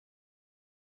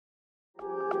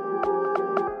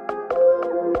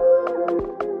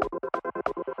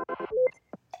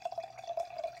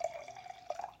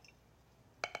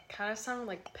kind of sounded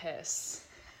like piss,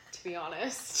 to be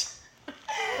honest.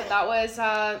 But that was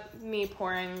me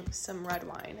pouring some red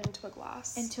wine into a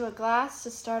glass. Into a glass to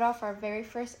start off our very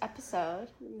first episode.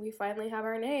 We finally have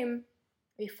our name.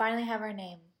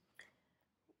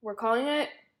 We're calling it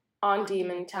On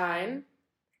Demon Time.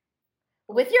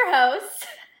 With your hosts.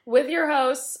 With your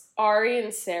hosts, Ari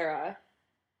and Sarah.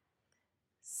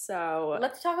 So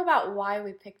let's talk about why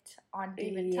we picked On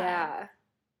Demon Time. Yeah.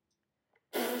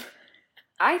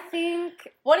 I think...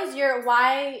 What is your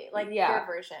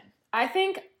version? I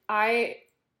think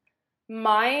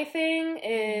my thing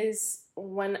is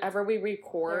whenever we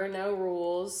record, no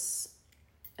rules,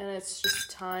 and it's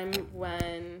just time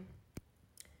when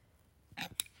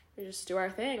we just do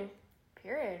our thing.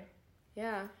 Period.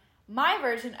 Yeah. My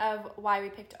version of why we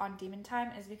picked On Demon Time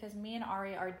is because me and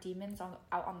Ari are demons out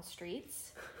on the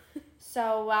streets.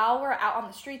 So while we're out on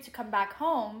the streets, we come back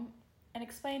home and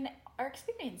explain our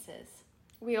experiences.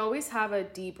 We always have a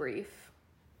debrief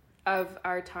of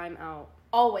our time out.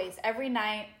 Always. Every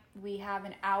night we have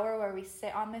an hour where we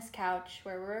sit on this couch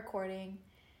where we're recording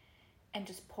and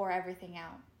just pour everything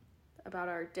out. About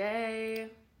our day,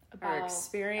 about our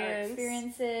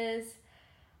experiences.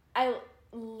 I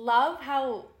love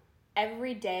how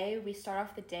every day we start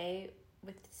off the day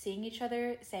with seeing each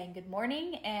other, saying good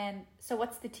morning, and so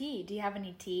what's the tea? Do you have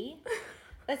any tea?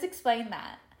 Let's explain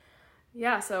that.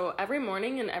 Yeah, so every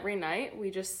morning and every night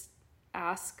we just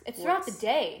ask. It's throughout the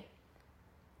day.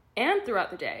 And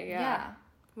throughout the day, yeah.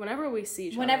 Whenever we see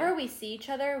each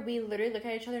other, we literally look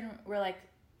at each other and we're like,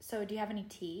 so do you have any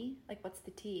tea? Like, what's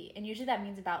the tea? And usually that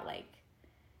means about, like,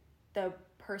 the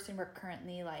person we're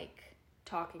currently, like,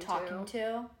 talking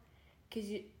to. Because,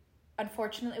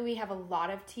 unfortunately, we have a lot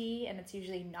of tea, and it's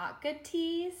usually not good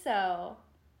tea, so...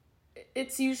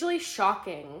 It's usually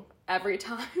shocking every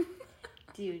time.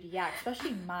 Dude, yeah,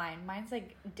 especially mine. Mine's,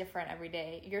 like, different every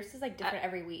day. Yours is, like, different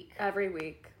every week. Every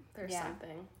week. There's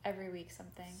something. Every week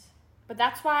something. But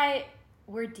that's why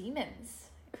we're demons.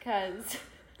 Because...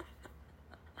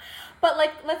 But,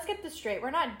 like, let's get this straight.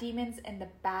 We're not demons in the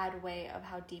bad way of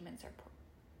how demons are...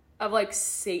 Of, like,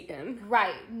 Satan.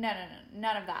 Right. No.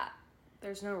 None of that.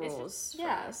 There's no rules for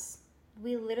this.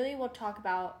 We literally will talk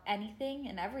about anything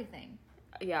and everything.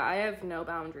 Yeah, I have no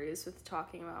boundaries with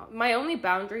talking about... My only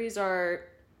boundaries are,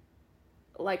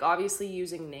 like, obviously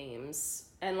using names.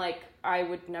 And, like, I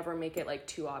would never make it, like,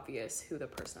 too obvious who the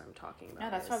person I'm talking about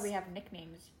No, that's why we have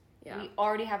nicknames. Yeah. We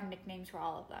already have nicknames for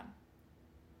all of them.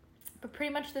 But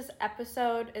pretty much this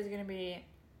episode is going to be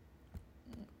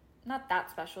not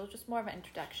that special, just more of an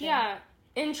introduction. Yeah.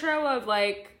 Intro of,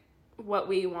 like, what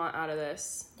we want out of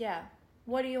this. Yeah.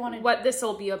 What do you want to... What this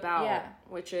will be about. Yeah.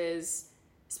 Which is,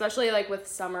 especially, like, with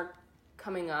summer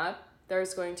coming up,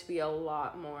 there's going to be a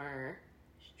lot more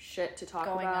shit to talk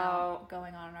about.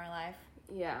 Going on in our life.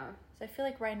 Yeah. So I feel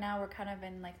like right now we're kind of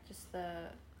in, like, just the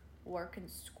work and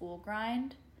school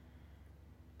grind.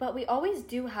 But we always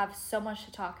do have so much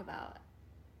to talk about.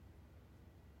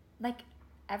 Like,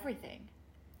 everything.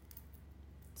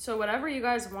 So whatever you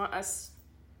guys want us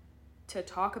to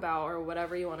talk about or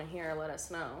whatever you want to hear, let us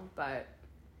know. But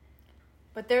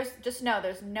there's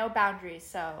no boundaries,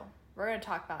 so we're going to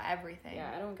talk about everything.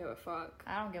 Yeah, I don't give a fuck.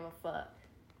 I don't give a fuck.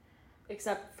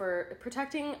 Except for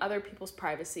protecting other people's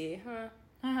privacy.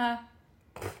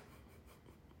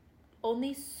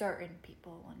 Only certain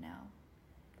people will know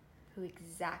who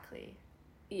exactly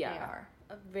they are.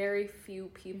 Very few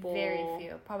people. Very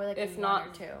few. Probably like if one not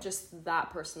or two. Just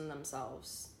that person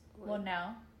themselves. Well, no.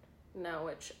 No,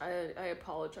 which I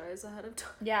apologize ahead of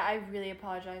time. Yeah, I really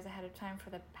apologize ahead of time for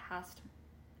the past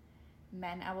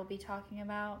men I will be talking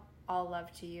about. All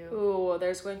love to you. Ooh,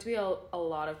 there's going to be a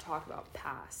lot of talk about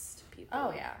past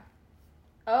people.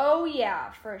 Oh,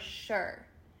 yeah, for sure.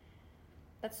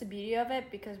 That's the beauty of it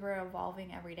because we're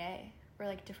evolving every day. We're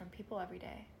like different people every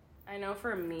day. I know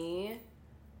for me,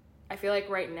 I feel like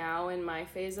right now in my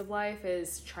phase of life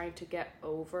is trying to get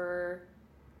over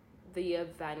the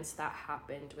events that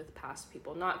happened with past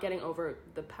people. Not getting over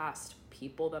the past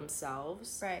people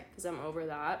themselves. Right. Because I'm over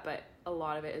that, but a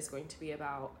lot of it is going to be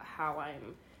about how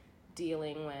I'm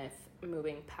dealing with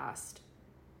moving past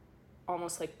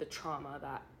almost like the trauma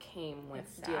that came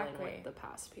with dealing with the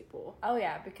past people. Oh,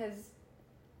 yeah, because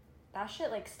that shit,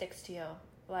 like, sticks to you.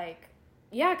 Like...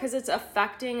 Yeah, because it's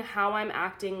affecting how I'm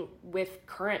acting with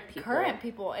current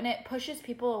people. And it pushes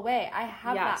people away. I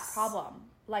have that problem,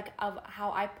 like, of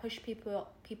how I push people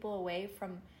away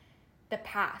from the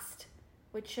past,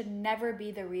 which should never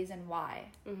be the reason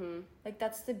why. Mm-hmm. Like,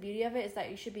 that's the beauty of it, is that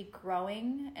you should be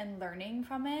growing and learning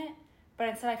from it. But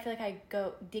instead, I feel like I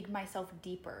go dig myself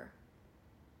deeper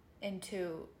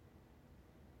into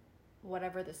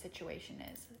whatever the situation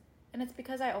is. And it's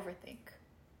because I overthink.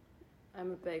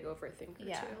 I'm a big overthinker,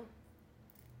 too.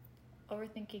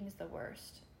 Overthinking is the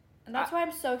worst. And that's why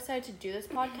I'm so excited to do this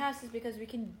podcast, is because we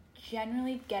can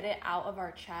genuinely get it out of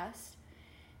our chest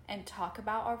and talk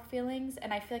about our feelings.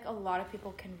 And I feel like a lot of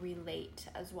people can relate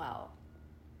as well.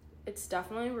 It's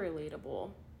definitely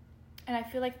relatable. And I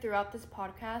feel like throughout this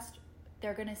podcast,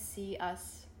 they're going to see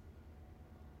us,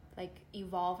 like,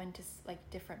 evolve into, like,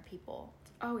 different people.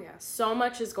 Oh, yeah. So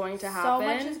much is going to happen. So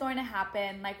much is going to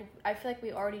happen. Like, I feel like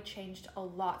we already changed a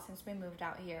lot since we moved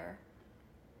out here.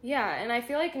 Yeah, and I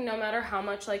feel like no matter how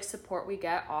much, like, support we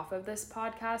get off of this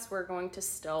podcast, we're going to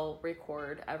still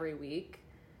record every week.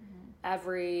 Mm-hmm.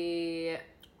 Every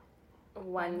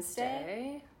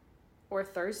Wednesday or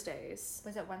Thursdays.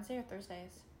 Was it Wednesday or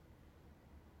Thursdays?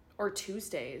 Or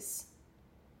Tuesdays.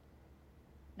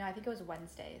 No, I think it was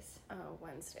Wednesdays. Oh,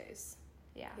 Wednesdays.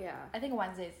 Yeah. Yeah. I think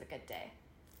Wednesday is a good day.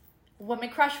 Women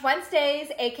Crush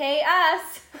Wednesdays, aka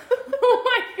us.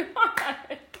 Oh my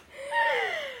god.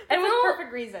 And we'll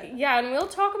perfect reason. Yeah, and we'll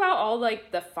talk about all,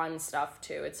 like, the fun stuff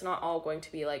too. It's not all going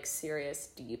to be, like, serious,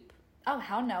 deep. Oh,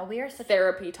 hell no. We are such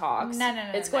therapy talks. No.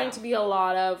 It's going to be a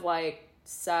lot of, like,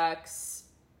 sex,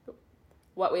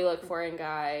 what we look for in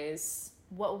guys,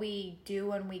 what we do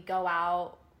when we go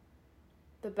out,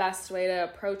 the best way to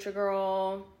approach a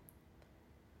girl,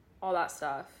 all that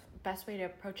stuff. Best way to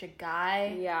approach a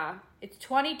guy. Yeah. It's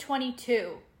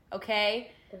 2022,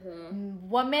 okay? Mm-hmm.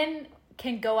 Women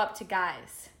can go up to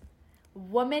guys.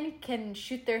 Women can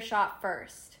shoot their shot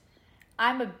first.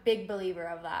 I'm a big believer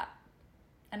of that.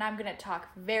 And I'm going to talk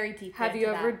very deeply Have you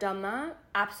ever done that?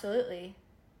 Absolutely.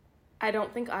 I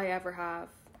don't think I ever have.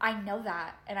 I know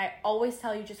that. And I always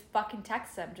tell you, just fucking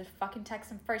text them. Just fucking text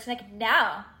them first. And like,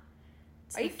 no.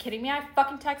 Are you kidding me? I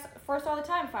fucking text first all the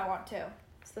time if I want to.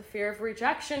 It's the fear of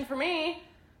rejection for me.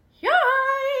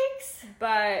 Yikes!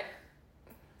 But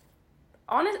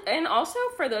and also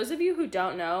for those of you who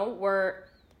don't know,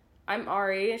 I'm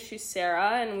Ari, she's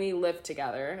Sarah, and we live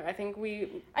together. I think we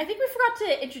forgot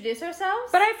to introduce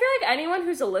ourselves. But I feel like anyone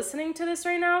who's listening to this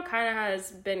right now kind of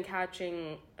has been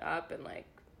catching up and, like,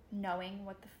 knowing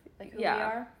who we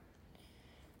are.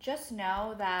 Just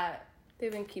know that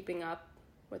they've been keeping up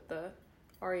with the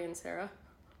Ari and Sarah.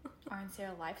 Ari and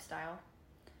Sarah lifestyle.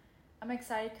 I'm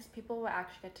excited because people will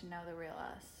actually get to know the real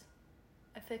us.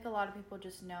 I feel like a lot of people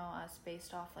just know us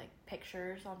based off, like,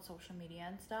 pictures on social media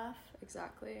and stuff.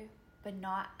 Exactly. But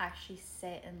not actually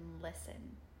sit and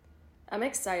listen. I'm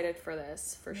excited for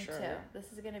this, for sure. Me too. This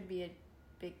is going to be a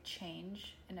big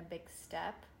change and a big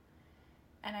step.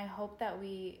 And I hope that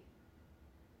we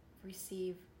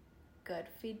receive good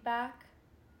feedback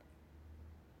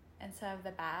instead of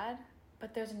the bad.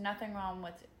 But there's nothing wrong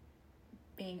with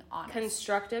being honest.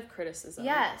 Constructive criticism.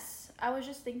 Yes. I was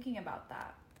just thinking about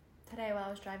that today while I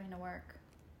was driving to work.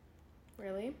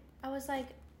 Really? I was like,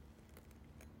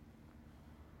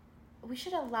 we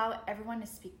should allow everyone to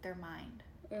speak their mind.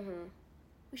 Mm-hmm.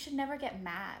 We should never get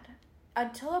mad.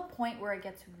 Until a point where it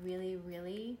gets really,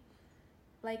 really,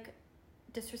 like,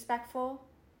 disrespectful,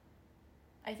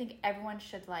 I think everyone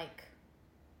should, like,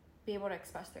 be able to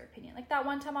express their opinion. Like, that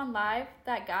one time on live,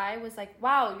 that guy was like,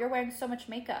 wow, you're wearing so much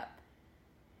makeup.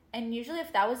 And usually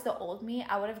if that was the old me,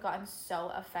 I would have gotten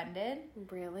so offended.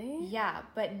 Really? Yeah,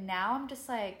 but now I'm just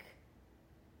like,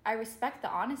 I respect the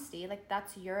honesty. Like,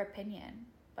 that's your opinion.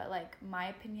 But, like, my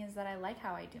opinion is that I like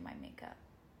how I do my makeup.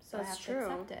 So that's I have true. to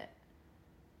accept it.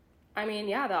 I mean,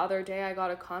 yeah, the other day I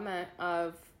got a comment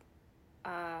of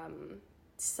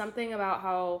something about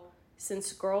how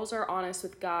since girls are honest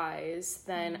with guys,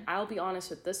 then I'll be honest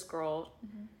with this girl.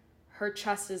 Mm-hmm. Her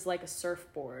chest is like a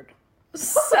surfboard.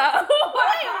 So Wait,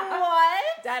 what?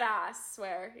 Dead ass,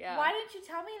 swear. Yeah. Why didn't you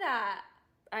tell me that?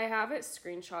 I have it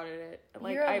screenshotted it.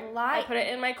 Like, You're a lie. I put it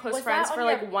in my close friends for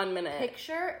like 1 minute.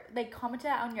 Picture? They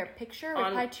commented on your picture or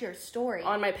replied to your story?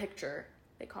 On my picture.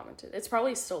 They commented. It's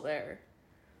probably still there.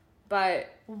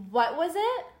 But what was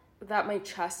it? That my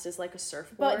chest is like a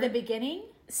surfboard. But the beginning?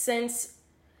 Since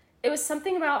it was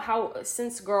something about how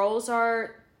since girls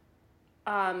are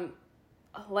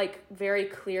like very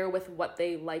clear with what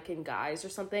they like in guys or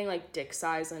something, like dick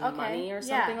size and money or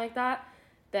something like that,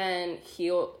 then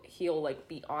he'll like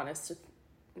be honest with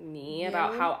me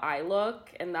about how I look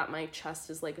and that my chest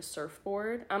is like a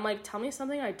surfboard. I'm like, tell me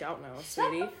something I don't know,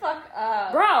 sweetie. Shut the fuck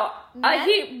up. Bro,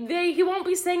 he won't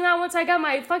be saying that once I got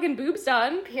my fucking boobs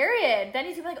done. Period. Then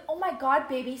he's gonna be like, oh my god,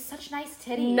 baby, such nice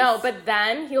titties. No, but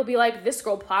then he'll be like, this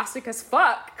girl plastic as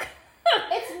fuck.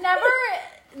 It's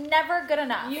never good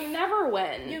enough. You never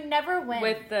win. You never win.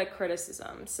 With the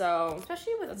criticism, so...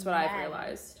 Especially with That's men. what I've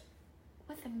realized.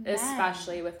 With men.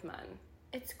 Especially with men.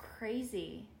 It's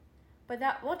crazy.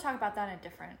 But we'll talk about that in a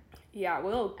different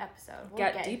we'll episode. We'll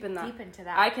get deep in that. Deep into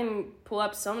that. I can pull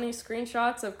up so many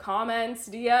screenshots of comments,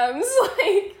 DMs.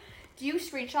 Like, do you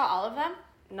screenshot all of them?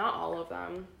 Not all of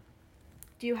them.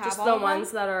 Do you have just all the of them?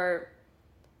 ones that are?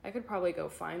 I could probably go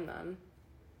find them.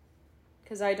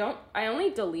 Because I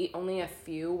only delete only a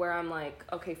few where I'm like,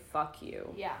 okay, fuck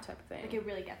you. Yeah. Type of thing. Like it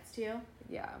really gets to you.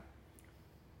 Yeah.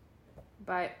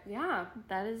 But yeah.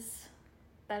 That is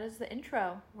the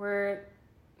intro. We're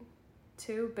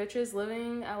 2 bitches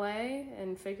living LA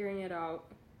and figuring it out.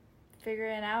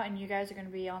 Figuring it out, and you guys are going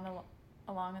to be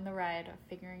along in the ride of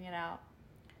figuring it out.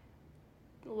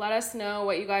 Let us know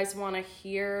what you guys want to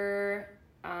hear.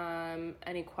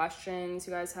 Any questions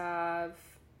you guys have.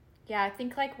 Yeah, I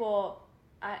think like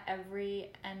at every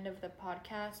end of the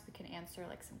podcast we can answer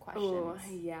like some questions. Oh,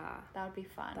 yeah. That would be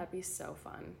fun. That'd be so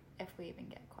fun. If we even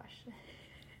get questions.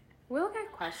 We'll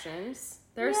get questions.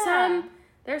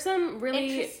 There's some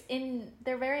really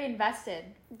they're very invested.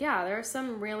 Yeah, there are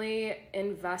some really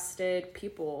invested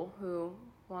people who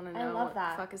want to know what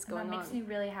the fuck is going on. That makes me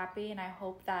really happy, and I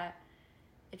hope that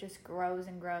it just grows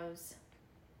and grows.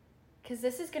 Because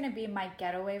this is going to be my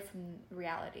getaway from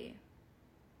reality.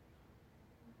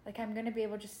 Like, I'm going to be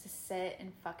able just to sit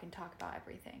and fucking talk about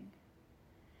everything.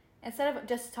 Instead of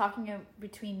just talking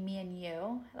between me and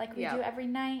you, like we do every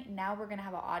night, now we're going to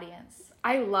have an audience.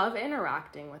 I love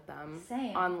interacting with them.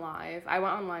 Same. On live. I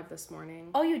went on live this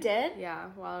morning. Oh, you did? Yeah,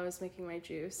 while I was making my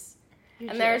juice.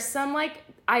 There's some, like,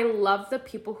 I love the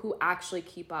people who actually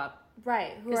keep up.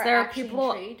 Right. Because there are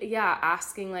people,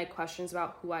 asking, like, questions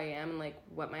about who I am and, like,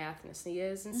 what my ethnicity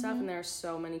is and stuff. And there are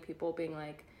so many people being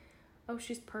like, oh,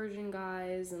 she's Persian,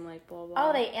 guys, and, like, blah, blah.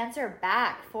 Oh, they answer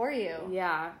back for you.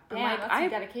 Yeah. Damn, like, that's some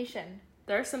dedication.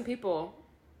 There are some people.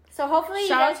 So hopefully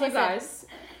Shout out to you guys.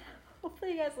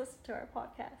 Hopefully you guys listen to our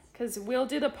podcast. Because we'll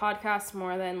do the podcast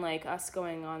more than, like, us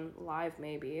going on live,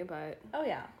 maybe, but... Oh,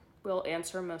 yeah. We'll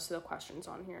answer most of the questions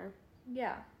on here.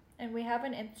 Yeah. And we have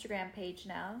an Instagram page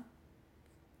now.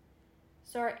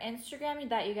 So our Instagram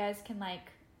that you guys can,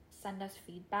 like, send us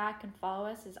feedback and follow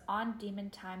us is On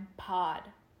Demon Time Pod.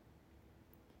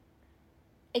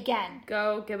 Again.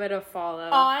 Go give it a follow.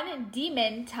 On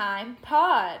Demon Time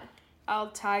Pod.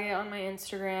 I'll tag it on my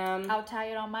Instagram. I'll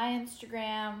tag it on my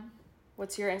Instagram.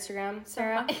 What's your Instagram,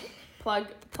 Sarah? Plug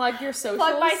your socials.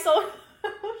 Plug my socials.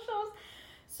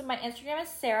 So my Instagram is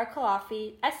Sara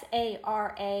Khalafi,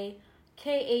 SaraKhalafi,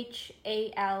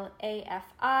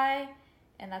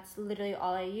 and that's literally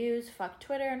all I use. Fuck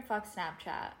Twitter and fuck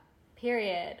Snapchat.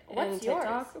 Period. What's yours?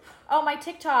 TikTok? Oh, my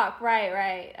TikTok.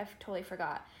 Right. I totally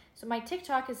forgot. So my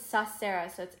TikTok is Sus Sarah.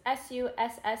 So it's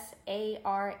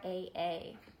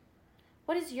SUSSARAA.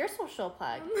 What is your social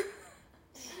plug?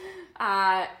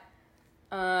 At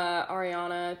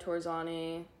Ariana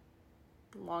Torzani.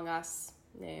 Long ass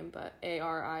name, but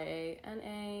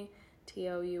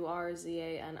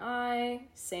ArianaTourzani.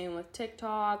 Same with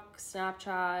TikTok,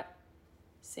 Snapchat.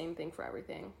 Same thing for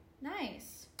everything.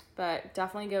 Nice. But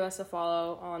definitely give us a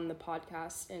follow on the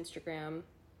podcast Instagram.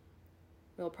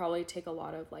 We'll probably take a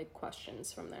lot of, like,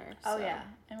 questions from there. Oh, so yeah.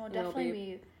 And we'll definitely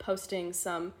be posting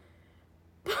some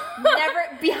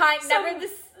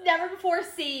never before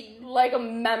seen, like,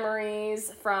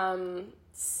 memories from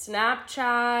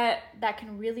Snapchat that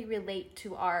can really relate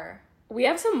to our... We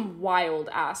have some wild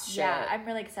ass shit. Yeah, I'm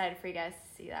really excited for you guys to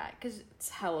see that, because it's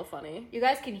hella funny. You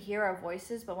guys can hear our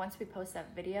voices, but once we post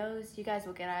that videos, you guys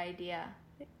will get an idea.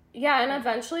 Yeah, and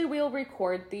eventually we'll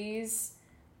record these,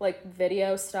 like,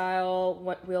 video style.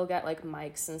 We'll get, like,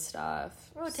 mics and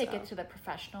stuff. We'll take it to the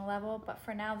professional level, but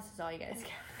for now, this is all you guys get.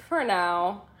 For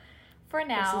now.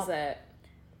 This is it.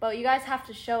 But you guys have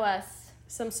to show us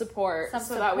some support.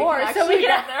 That we can actually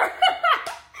get there.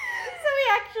 So we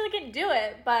actually can do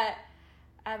it, but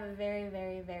I have a very,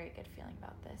 very, very good feeling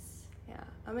about this. Yeah,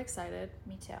 I'm excited.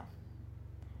 Me too.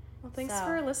 Well, thanks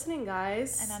for listening,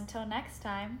 guys. And until next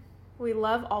time. We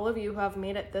love all of you who have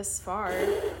made it this far,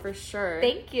 for sure.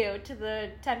 Thank you to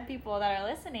the 10 people that are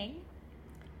listening.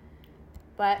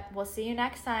 But we'll see you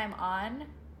next time on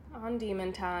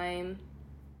Demon Time.